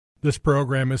This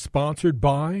program is sponsored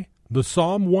by the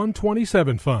Psalm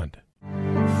 127 Fund.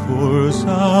 For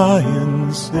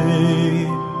Zion's sake,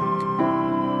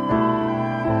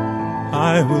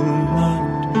 I will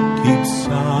not keep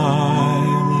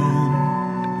silent.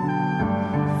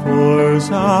 For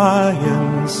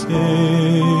Zion's sake,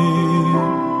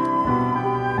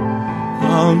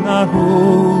 I'll not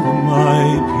hold my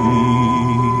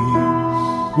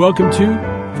peace. Welcome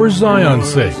to For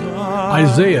Zion's Sake.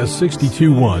 Isaiah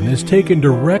 62:1 is taken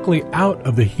directly out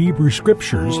of the Hebrew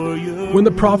Scriptures when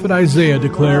the prophet Isaiah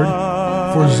declared,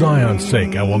 "For Zion's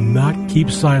sake I will not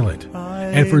keep silent,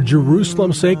 and for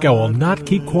Jerusalem's sake I will not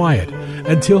keep quiet,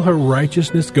 until her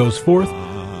righteousness goes forth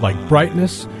like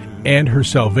brightness, and her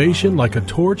salvation like a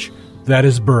torch that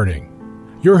is burning."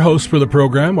 Your hosts for the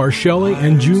program are Shelley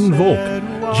and June Volk,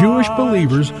 Jewish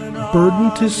believers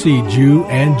burdened to see Jew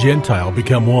and Gentile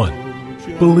become one.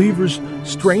 Believers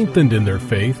strengthened in their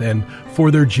faith and for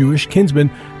their Jewish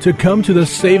kinsmen to come to the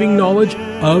saving knowledge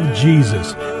of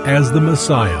Jesus as the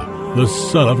Messiah, the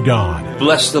Son of God.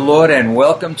 Bless the Lord and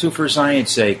welcome to For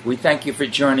Zion's Sake. We thank you for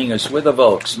joining us. We're the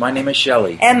Volks. My name is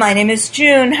Shelley. And my name is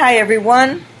June. Hi,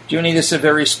 everyone. Junie, this is a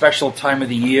very special time of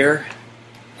the year,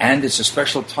 and it's a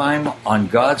special time on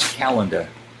God's calendar,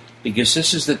 because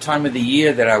this is the time of the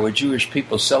year that our Jewish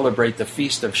people celebrate the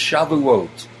feast of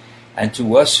Shavuot. And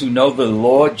to us who know the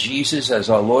Lord Jesus as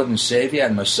our Lord and Savior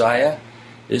and Messiah,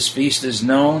 this feast is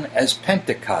known as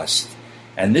Pentecost.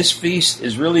 And this feast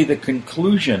is really the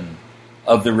conclusion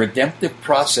of the redemptive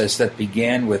process that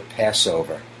began with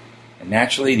Passover. And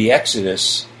naturally, the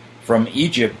Exodus from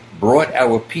Egypt brought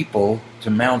our people to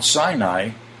Mount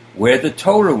Sinai, where the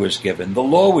Torah was given, the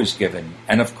law was given.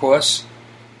 And of course,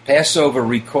 Passover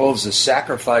recalls the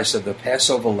sacrifice of the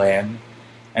Passover lamb.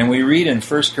 And we read in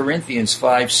 1 Corinthians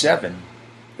 5:7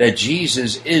 that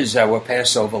Jesus is our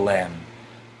Passover lamb.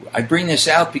 I bring this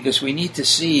out because we need to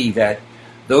see that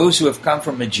those who have come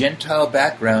from a Gentile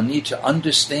background need to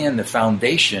understand the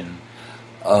foundation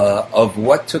of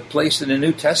what took place in the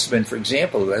New Testament. For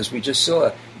example, as we just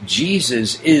saw,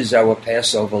 Jesus is our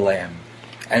Passover lamb.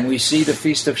 And we see the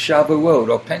Feast of Shavuot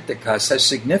or Pentecost has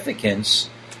significance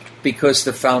because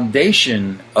the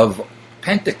foundation of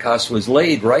Pentecost was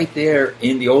laid right there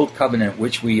in the Old Covenant,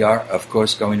 which we are, of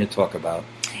course, going to talk about.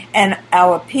 And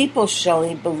our people,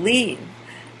 Shelley, believe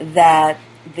that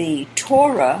the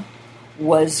Torah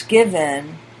was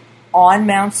given on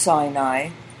Mount Sinai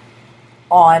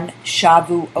on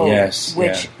Shavuot,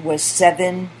 which was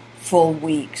 7 full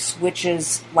weeks, which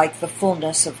is like the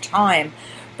fullness of time.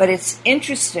 But it's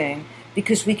interesting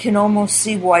because we can almost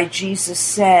see why Jesus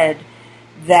said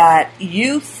that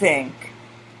you think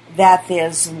that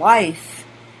there's life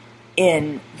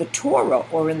in the Torah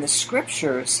or in the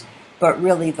Scriptures, but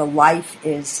really the life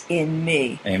is in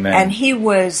me. Amen. And he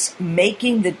was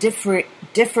making the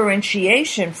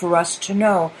differentiation for us to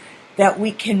know that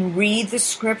we can read the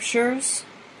Scriptures,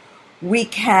 we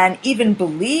can even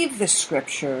believe the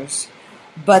Scriptures,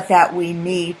 but that we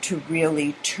need to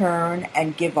really turn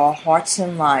and give our hearts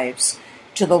and lives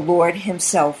to the Lord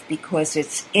himself, because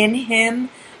it's in him,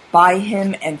 by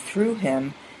him, and through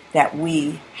him that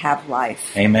we have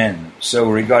life. Amen. So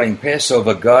regarding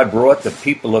Passover, God brought the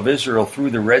people of Israel through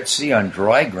the Red Sea on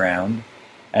dry ground,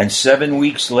 and 7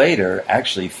 weeks later,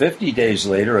 actually 50 days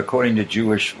later, according to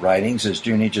Jewish writings, as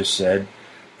Junie just said,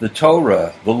 the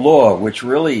Torah, the law, which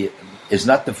really is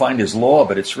not defined as law,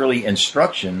 but it's really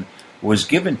instruction, was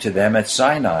given to them at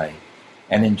Sinai.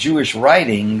 And in Jewish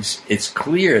writings, it's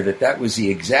clear that that was the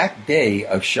exact day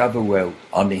of Shavuot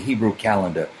on the Hebrew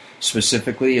calendar.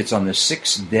 Specifically, it's on the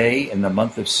 6th day in the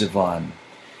month of Sivan.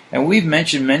 And we've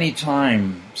mentioned many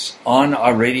times on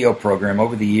our radio program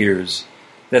over the years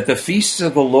that the feasts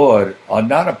of the Lord are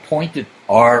not appointed,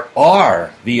 are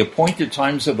the appointed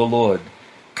times of the Lord,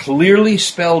 clearly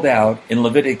spelled out in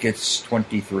Leviticus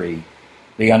 23.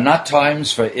 They are not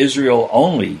times for Israel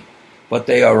only, but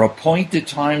they are appointed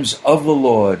times of the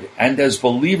Lord. And as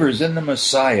believers in the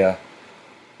Messiah,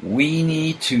 we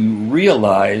need to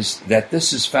realize that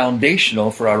this is foundational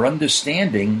for our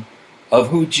understanding of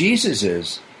who Jesus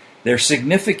is. They're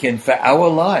significant for our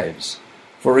lives.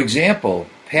 For example,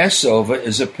 Passover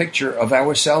is a picture of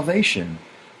our salvation.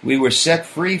 We were set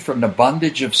free from the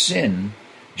bondage of sin,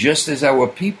 just as our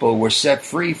people were set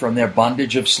free from their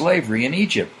bondage of slavery in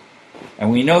Egypt. And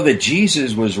we know that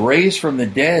Jesus was raised from the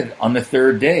dead on the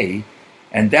 3rd day,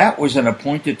 and that was an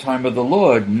appointed time of the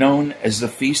Lord known as the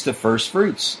Feast of First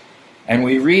Fruits. And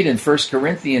we read in 1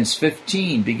 Corinthians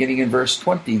 15, beginning in verse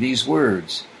 20, these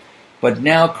words, "But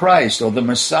now Christ, or the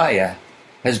Messiah,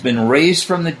 has been raised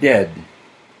from the dead,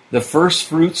 the first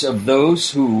fruits of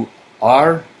those who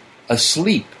are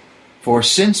asleep. For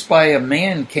since by a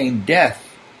man came death,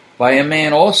 by a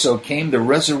man also came the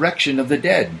resurrection of the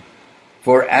dead.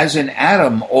 For as in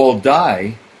Adam all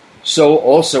die, so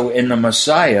also in the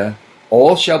Messiah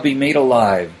all shall be made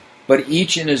alive, but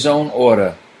each in his own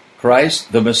order.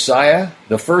 Christ, the Messiah,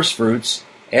 the firstfruits,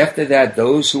 after that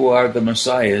those who are the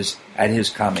Messiahs at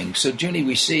his coming. So, Junie,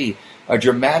 we see a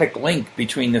dramatic link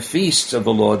between the feasts of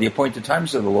the Lord, the appointed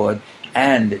times of the Lord,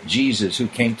 and Jesus, who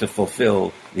came to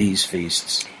fulfill these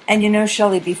feasts. And you know,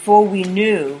 Shelley, before we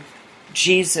knew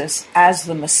Jesus as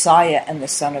the Messiah and the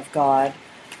Son of God,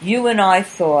 you and I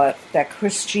thought that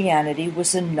Christianity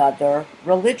was another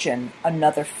religion,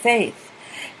 another faith.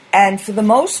 And for the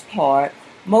most part,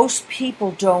 most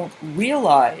people don't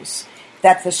realize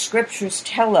that the scriptures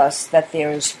tell us that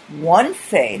there is one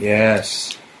faith,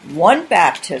 yes, one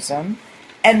baptism,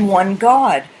 and one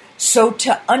God. So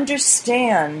to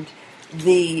understand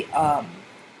the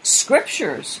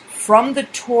scriptures from the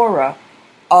Torah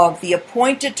of the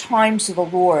appointed times of the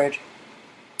Lord,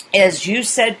 as you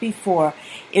said before,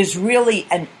 is really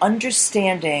an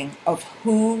understanding of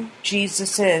who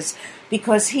Jesus is,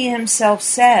 because he himself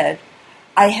said,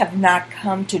 I have not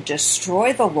come to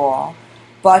destroy the law,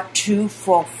 but to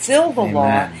fulfill the Amen.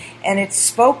 law. And it's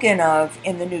spoken of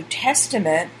in the New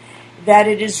Testament that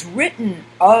it is written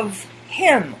of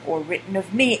him, or written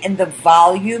of me, in the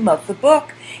volume of the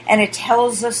book. And it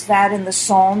tells us that in the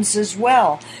Psalms as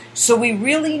well. So we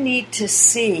really need to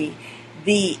see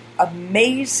the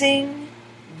amazing,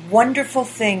 wonderful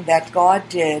thing that God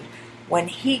did when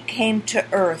he came to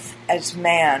earth as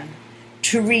man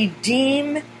to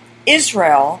redeem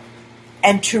Israel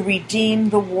and to redeem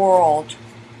the world.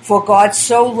 For God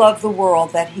so loved the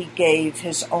world that he gave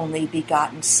his only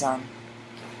begotten Son.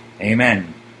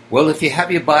 Amen. Well, if you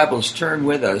have your Bibles, turn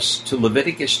with us to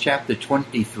Leviticus chapter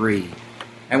 23.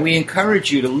 And we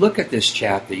encourage you to look at this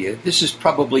chapter. This is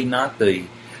probably not the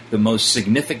most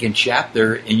significant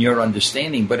chapter in your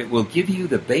understanding, but it will give you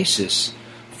the basis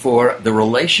for the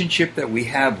relationship that we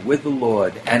have with the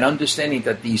Lord and understanding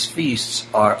that these feasts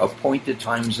are appointed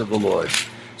times of the Lord.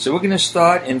 So we're going to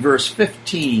start in verse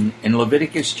 15 in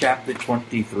Leviticus chapter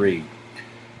 23.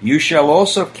 You shall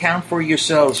also count for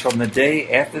yourselves from the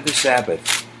day after the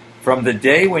Sabbath, from the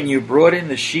day when you brought in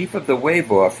the sheaf of the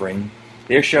wave offering,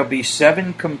 there shall be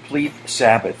 7 complete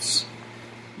Sabbaths.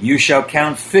 You shall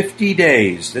count 50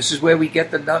 days. This is where we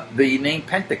get the name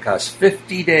Pentecost.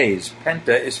 50 days.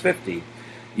 Penta is 50.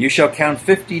 You shall count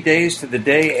 50 days to the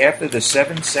day after the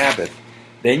 7th Sabbath.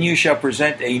 Then you shall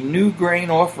present a new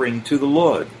grain offering to the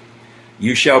Lord.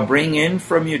 You shall bring in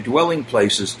from your dwelling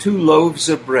places 2 loaves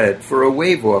of bread for a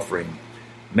wave offering,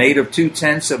 made of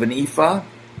 2/10 of an ephah.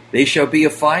 They shall be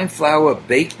of fine flour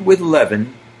baked with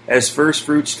leaven as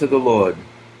firstfruits to the Lord.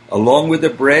 Along with the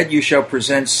bread you shall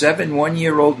present 7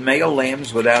 one-year-old male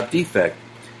lambs without defect,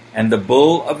 and the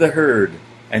bull of the herd,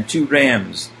 and 2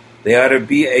 rams. They are to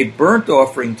be a burnt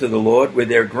offering to the Lord with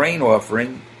their grain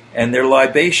offering and their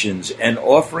libations, an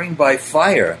offering by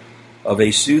fire of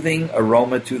a soothing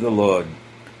aroma to the Lord.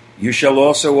 You shall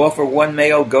also offer 1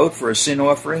 male goat for a sin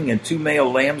offering, and 2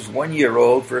 male lambs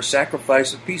 1-year-old for a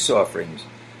sacrifice of peace offerings.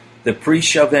 The priest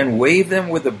shall then wave them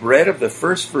with the bread of the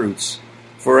firstfruits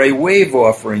for a wave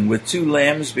offering with 2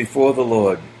 lambs before the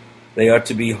Lord. They are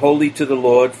to be holy to the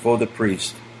Lord for the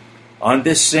priest. On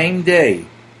this same day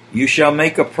you shall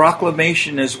make a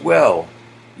proclamation as well.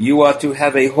 You are to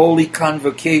have a holy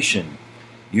convocation.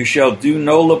 You shall do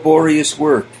no laborious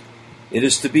work. It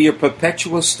is to be a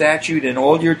perpetual statute in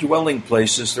all your dwelling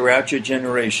places throughout your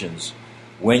generations,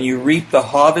 when you reap the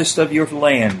harvest of your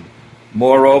land.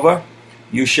 Moreover,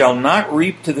 you shall not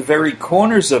reap to the very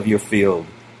corners of your field,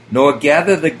 nor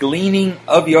gather the gleaning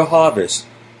of your harvest.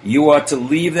 You are to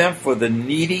leave them for the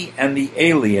needy and the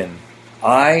alien.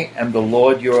 I am the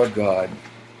Lord your God.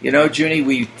 You know, Junie,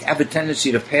 we have a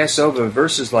tendency to pass over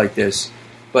verses like this,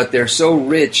 but they're so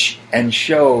rich and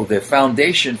show the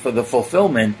foundation for the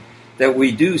fulfillment that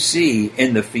we do see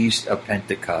in the Feast of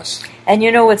Pentecost. And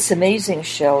you know what's amazing,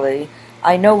 Shelley?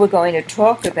 I know we're going to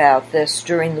talk about this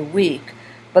during the week,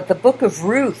 but the book of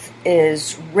Ruth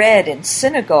is read in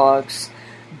synagogues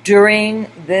during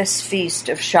this feast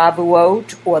of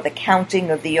Shavuot, or the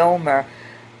counting of the Omer,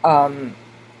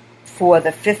 for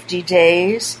the 50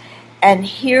 days. And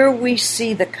here we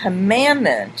see the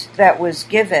commandment that was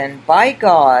given by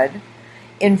God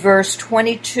in verse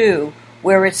 22,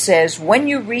 where it says, when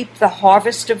you reap the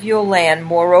harvest of your land,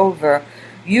 moreover,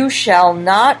 you shall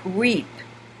not reap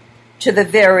to the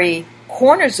very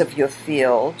corners of your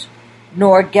field,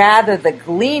 nor gather the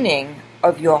gleaning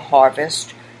of your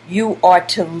harvest. You are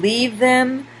to leave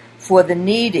them for the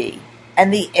needy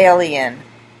and the alien.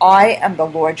 I am the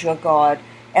Lord your God.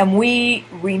 And we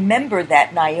remember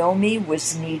that Naomi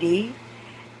was needy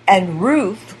and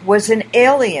Ruth was an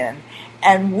alien.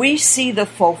 And we see the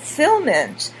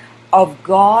fulfillment of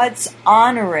God's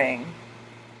honoring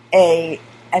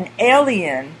an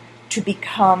alien to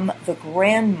become the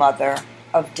grandmother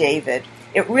of David.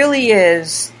 It really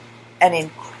is an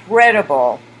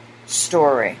incredible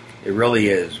story. It really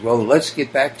is. Well, let's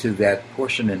get back to that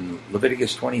portion in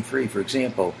Leviticus 23, for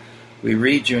example. We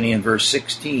read, Junie, in verse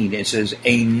 16, it says,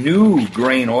 a new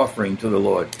grain offering to the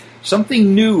Lord.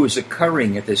 Something new is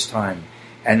occurring at this time.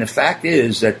 And the fact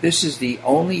is that this is the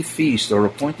only feast or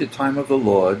appointed time of the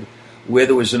Lord where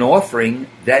there was an offering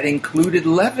that included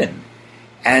leaven.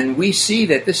 And we see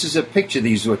that this is a picture.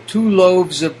 These were 2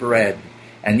 loaves of bread.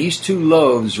 And these 2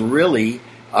 loaves really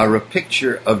are a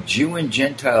picture of Jew and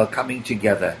Gentile coming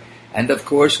together. And of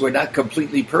course, we're not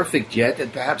completely perfect yet,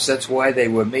 and perhaps that's why they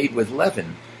were made with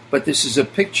leaven. But this is a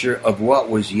picture of what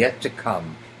was yet to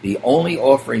come, the only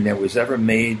offering that was ever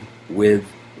made with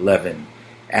leaven.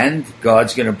 And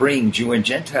God's going to bring Jew and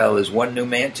Gentile as one new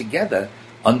man together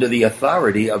under the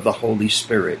authority of the Holy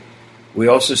Spirit. We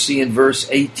also see in verse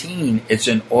 18, it's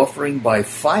an offering by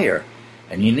fire.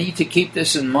 And you need to keep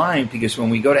this in mind, because when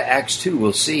we go to Acts 2,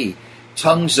 we'll see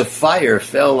tongues of fire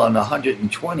fell on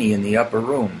 120 in the upper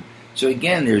room. So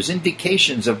again, there's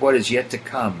indications of what is yet to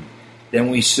come. Then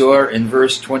we saw in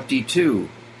verse 22,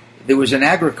 there was an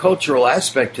agricultural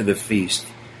aspect to the feast.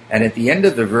 And at the end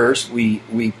of the verse,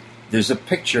 there's a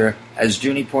picture, as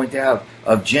Junie pointed out,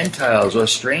 of Gentiles or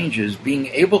strangers being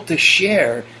able to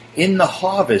share in the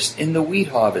harvest, in the wheat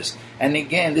harvest. And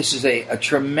again, this is a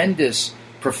tremendous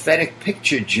prophetic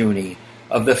picture, Junie,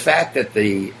 of the fact that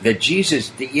that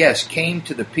Jesus, yes, came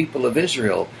to the people of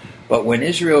Israel, but when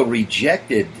Israel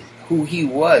rejected who he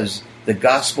was, the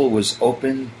gospel was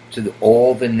open to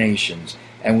all the nations.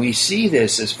 And we see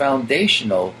this as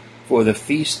foundational for the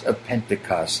Feast of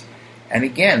Pentecost. And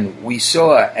again, we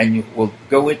saw, and we'll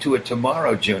go into it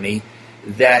tomorrow, Junie,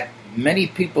 that many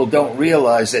people don't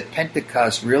realize that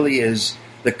Pentecost really is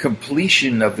the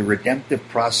completion of the redemptive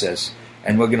process.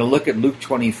 And we're going to look at Luke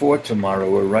 24 tomorrow.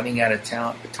 We're running out of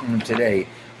time today.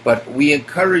 But we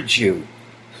encourage you,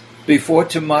 before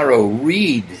tomorrow,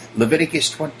 read Leviticus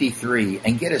 23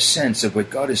 and get a sense of what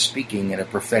God is speaking in a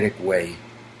prophetic way.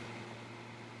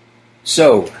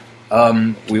 So,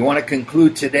 we want to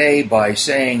conclude today by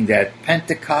saying that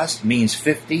Pentecost means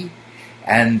 50,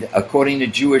 and according to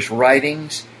Jewish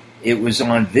writings, it was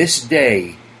on this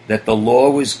day that the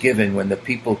law was given when the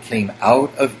people came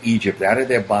out of Egypt, out of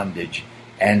their bondage.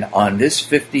 And on this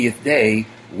 50th day,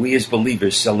 we as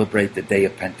believers celebrate the day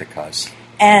of Pentecost.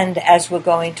 And as we're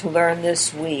going to learn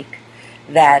this week,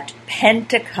 that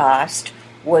Pentecost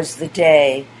was the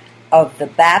day of the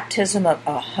baptism of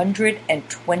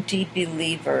 120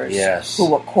 believers, yes, who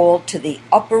were called to the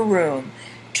upper room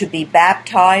to be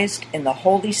baptized in the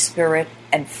Holy Spirit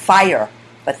and fire,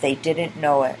 but they didn't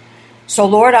know it. So,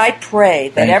 Lord, I pray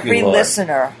that every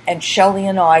listener, and Shelley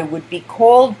and I, would be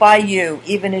called by you,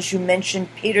 even as you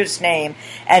mentioned Peter's name,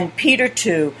 and Peter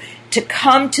too, to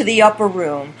come to the upper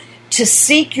room, to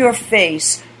seek your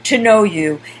face, to know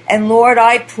you. And Lord,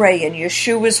 I pray in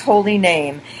Yeshua's holy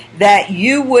name that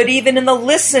you would, even in the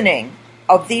listening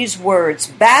of these words,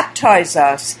 baptize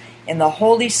us in the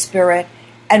Holy Spirit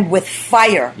and with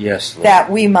fire, yes, Lord,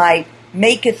 that we might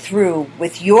make it through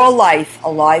with your life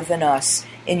alive in us.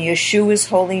 In Yeshua's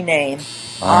holy name,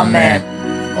 Amen.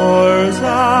 For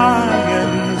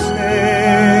Zion's sake.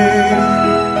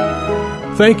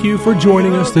 Thank you for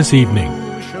joining us this evening.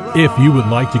 If you would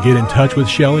like to get in touch with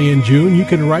Shelley and June, you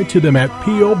can write to them at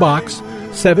P.O. Box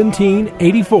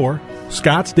 1784,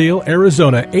 Scottsdale,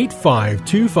 Arizona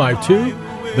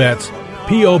 85252. That's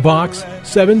P.O. Box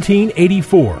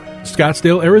 1784,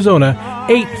 Scottsdale, Arizona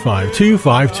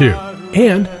 85252.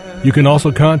 And you can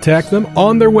also contact them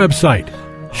on their website,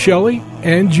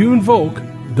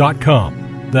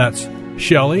 ShelleyandJuneVolk.com. That's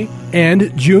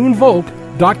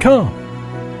ShelleyandJuneVolk.com.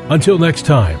 Until next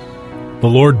time, the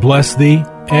Lord bless thee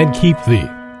and keep thee.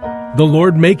 The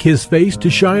Lord make his face to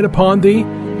shine upon thee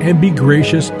and be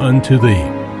gracious unto thee.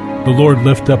 The Lord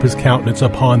lift up his countenance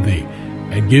upon thee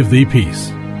and give thee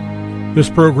peace. This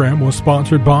program was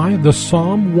sponsored by the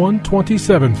Psalm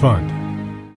 127 Fund.